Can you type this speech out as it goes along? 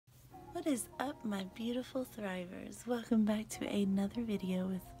What is up, my beautiful thrivers? Welcome back to another video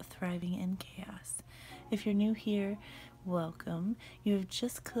with Thriving in Chaos. If you're new here, welcome. You have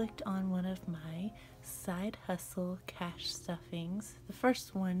just clicked on one of my side hustle cash stuffings, the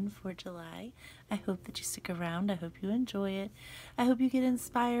first one for July. I hope that you stick around. I hope you enjoy it. I hope you get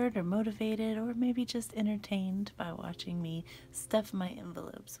inspired or motivated or maybe just entertained by watching me stuff my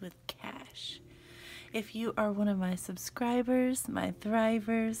envelopes with cash. If you are one of my subscribers, my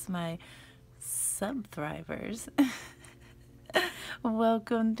thrivers, my sub-thrivers,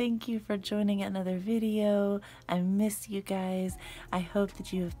 welcome. Thank you for joining another video. I miss you guys. I hope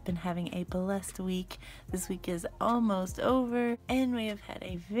that you have been having a blessed week. This week is almost over and we have had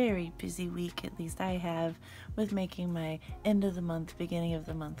a very busy week, at least I have, with making my end of the month, beginning of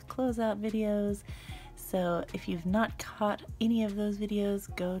the month closeout videos. So if you've not caught any of those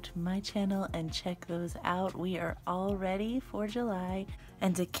videos, go to my channel and check those out. We are all ready for July.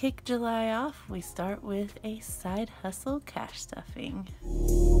 And to kick July off, we start with a side hustle cash stuffing.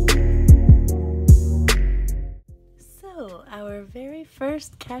 So our very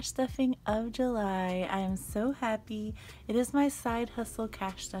first cash stuffing of July. I am so happy. It is my side hustle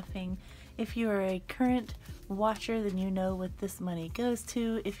cash stuffing. If you are a current watcher, then you know what this money goes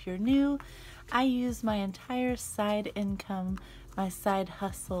to. If you're new, I use my entire side income, my side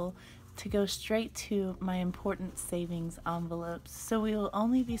hustle, to go straight to my important savings envelopes. So we will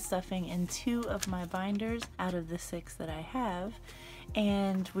only be stuffing in 2 of my binders out of the 6 that I have,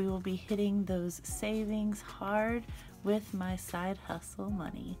 and we will be hitting those savings hard with my side hustle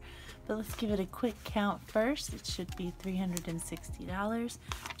money. But let's give it a quick count first. It should be $360.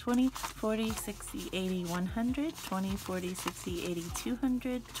 20, 40, 60, 80, 100, 20, 40, 60, 80,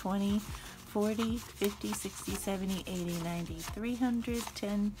 200, 20, 40, 50, 60, 70, 80, 90, 300,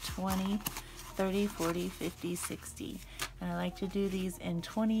 10, 20, 30, 40, 50, 60. And I like to do these in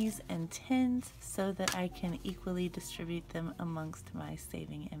 20s and 10s so that I can equally distribute them amongst my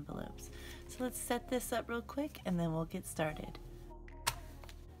saving envelopes. So let's set this up real quick and then we'll get started.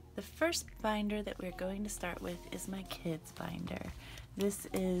 The first binder that we're going to start with is my kids binder. This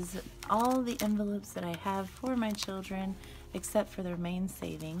is all the envelopes that I have for my children except for their main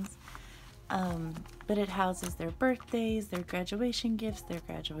savings. But it houses their birthdays, their graduation gifts, their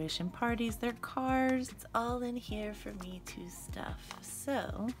graduation parties, their cars. It's all in here for me to stuff.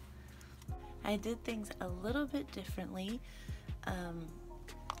 So I did things a little bit differently.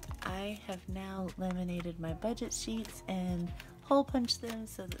 I have now laminated my budget sheets and hole punched them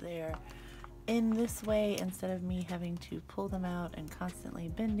so that they're in this way instead of me having to pull them out and constantly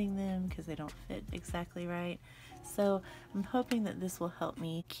bending them because they don't fit exactly right. So I'm hoping that this will help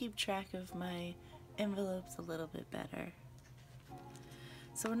me keep track of my envelopes a little bit better.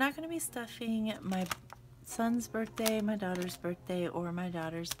 So we're not going to be stuffing my son's birthday, my daughter's birthday, or my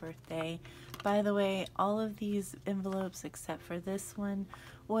daughter's birthday. By the way, all of these envelopes except for this one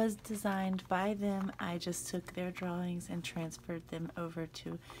was designed by them. I just took their drawings and transferred them over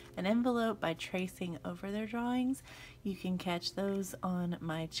to an envelope by tracing over their drawings. You can catch those on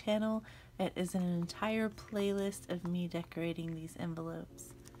my channel. It is an entire playlist of me decorating these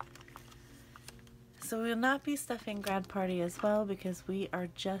envelopes. So we will not be stuffing grad party as well because we are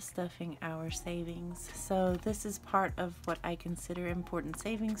just stuffing our savings. So this is part of what I consider important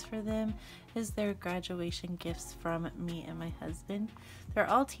savings for them, is their graduation gifts from me and my husband. They're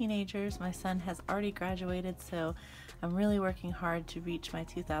all teenagers. My son has already graduated, so I'm really working hard to reach my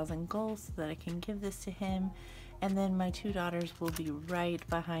 2000 goals so that I can give this to him. And then my 2 daughters will be right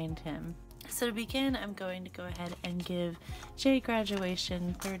behind him. So to begin, I'm going to go ahead and give Jay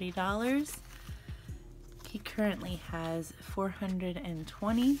graduation $30. He currently has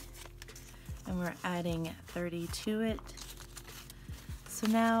 420 and we're adding 30 to it. So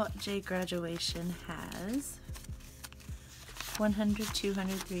now Jay graduation has 100,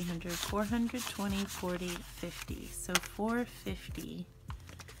 200, 300, 400, 20, 40, 50. So 450,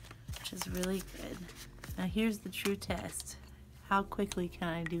 which is really good. Now here's the true test. How quickly can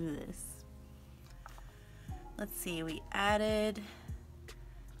I do this? Let's see, we added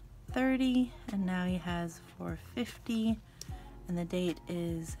 30 and now he has 450 and the date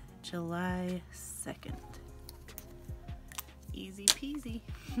is July 2nd. Easy peasy.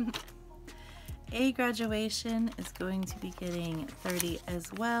 A graduation is going to be getting 30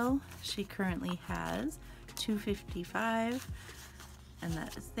 as well. She currently has 255 and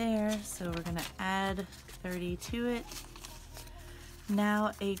that is there, so we're going to add 30 to it.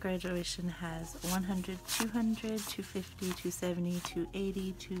 Now A graduation has 100, 200, 250, 270,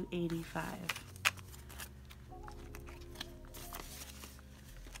 280, 285.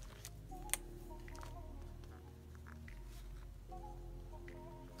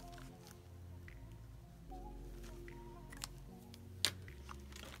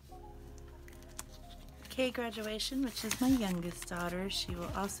 K graduation, which is my youngest daughter, she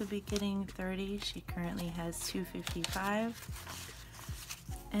will also be getting 30. She currently has 255.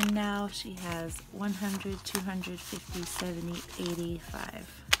 And now she has 100, 250, 70,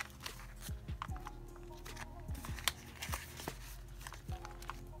 85.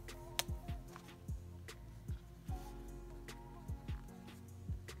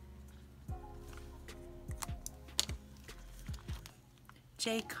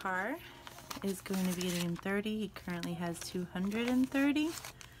 J Carr is going to be getting 30. He currently has 230. So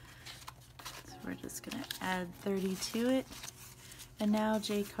we're just going to add 30 to it. And now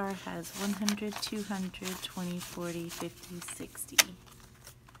J Carr has 100, 200, 20, 40, 50, 60.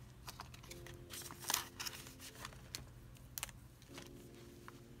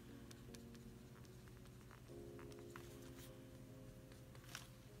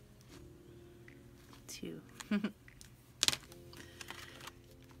 Two.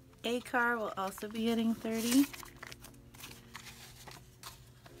 A Carr will also be getting 30.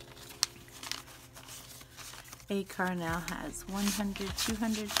 A Carr now has 100,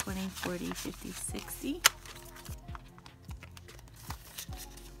 200, 20, 40, 50, 60.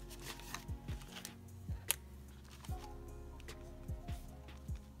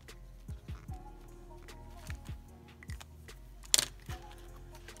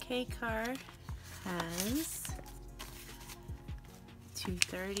 K Carr has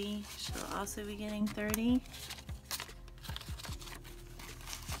 230. She'll also be getting 30.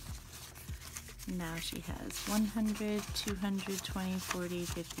 Now she has 100, 200, 20, 40,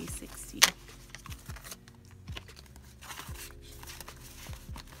 50, 60.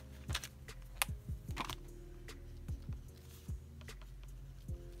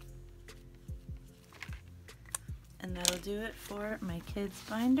 And that'll do it for my kids'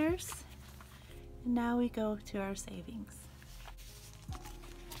 binders. And now we go to our savings.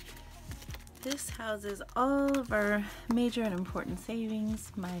 This houses all of our major and important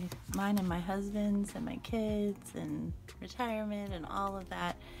savings, mine and my husband's and my kids and retirement and all of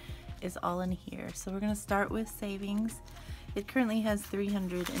that is all in here. So we're going to start with savings. It currently has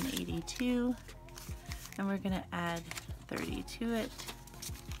 382 and we're going to add 30 to it.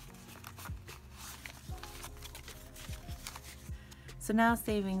 So now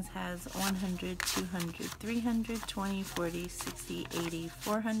savings has 100, 200, 300, 20, 40, 60, 80,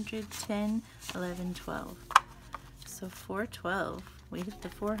 400, 10, 11, 12. So 412, we hit the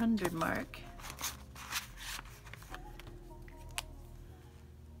 400 mark.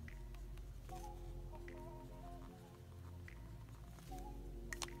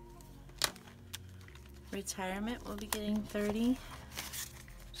 Retirement will be getting 30.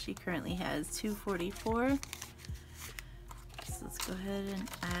 She currently has 244. Let's go ahead and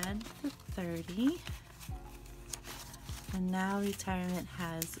add the 30. And now retirement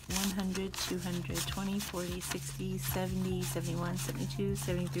has 100, 200, 20, 40, 60, 70, 71, 72,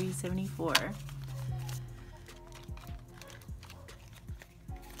 73, 74.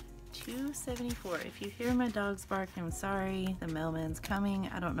 274. If you hear my dogs bark, I'm sorry. The mailman's coming.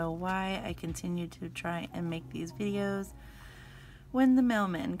 I don't know why I continue to try and make these videos when the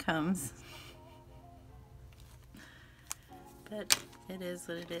mailman comes. But it is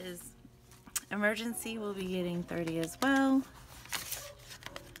what it is. Emergency will be getting 30 as well.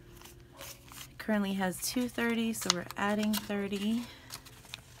 It currently has 230, so we're adding 30.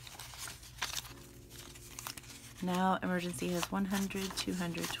 Now emergency has 100,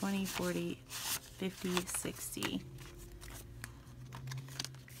 200, 20, 40, 50, 60.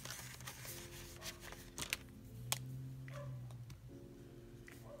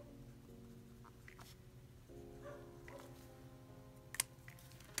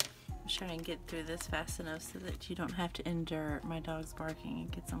 Try and get through this fast enough so that you don't have to endure my dogs barking.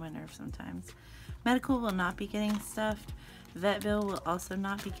 It gets on my nerves sometimes. Medical will not be getting stuffed. Vet bill will also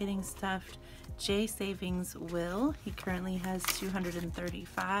not be getting stuffed. J savings will. He currently has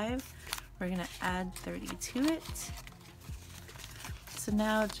 235. We're going to add 30 to it. So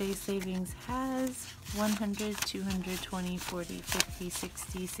now J savings has 100, 200, 20, 40, 50,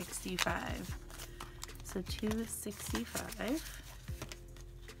 60, 65. So 265.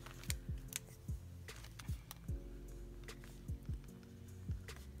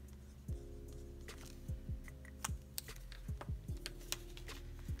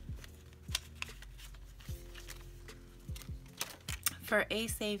 For A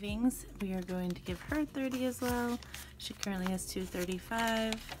savings, we are going to give her 30 as well. She currently has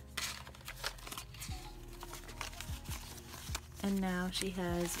 235. And now she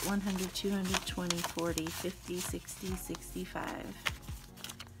has 100, 200, 20, 40, 50, 60, 65.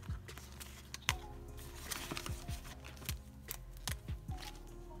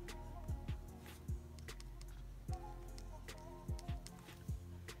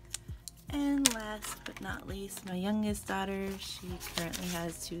 last but not least, my youngest daughter, she currently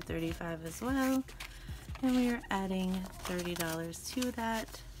has $235 as well, and we are adding $30 to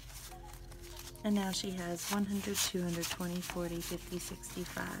that, and now she has 100, 220, 40, 50,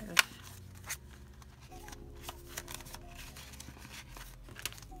 65.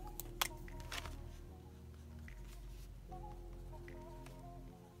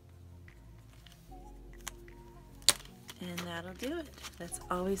 And that'll do it. That's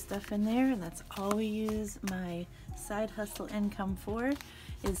all we stuff in there, and that's all we use my side hustle income for,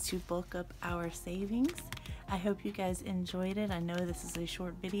 is to bulk up our savings. I hope you guys enjoyed it. I know this is a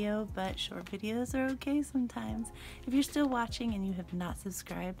short video, but short videos are okay sometimes. If you're still watching and you have not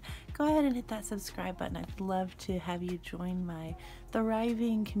subscribed, go ahead and hit that subscribe button. I'd love to have you join my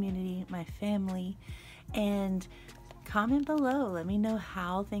thriving community, my family, and comment below. Let me know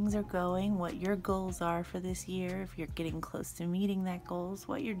how things are going, what your goals are for this year, if you're getting close to meeting that goals,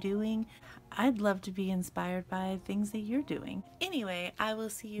 what you're doing. I'd love to be inspired by things that you're doing. Anyway, I will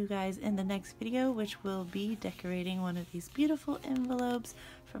see you guys in the next video, which will be decorating one of these beautiful envelopes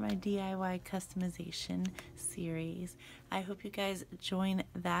for my DIY customization series. I hope you guys join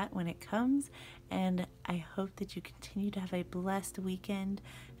that when it comes, and I hope that you continue to have a blessed weekend,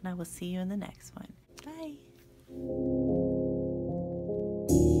 and I will see you in the next one. Bye.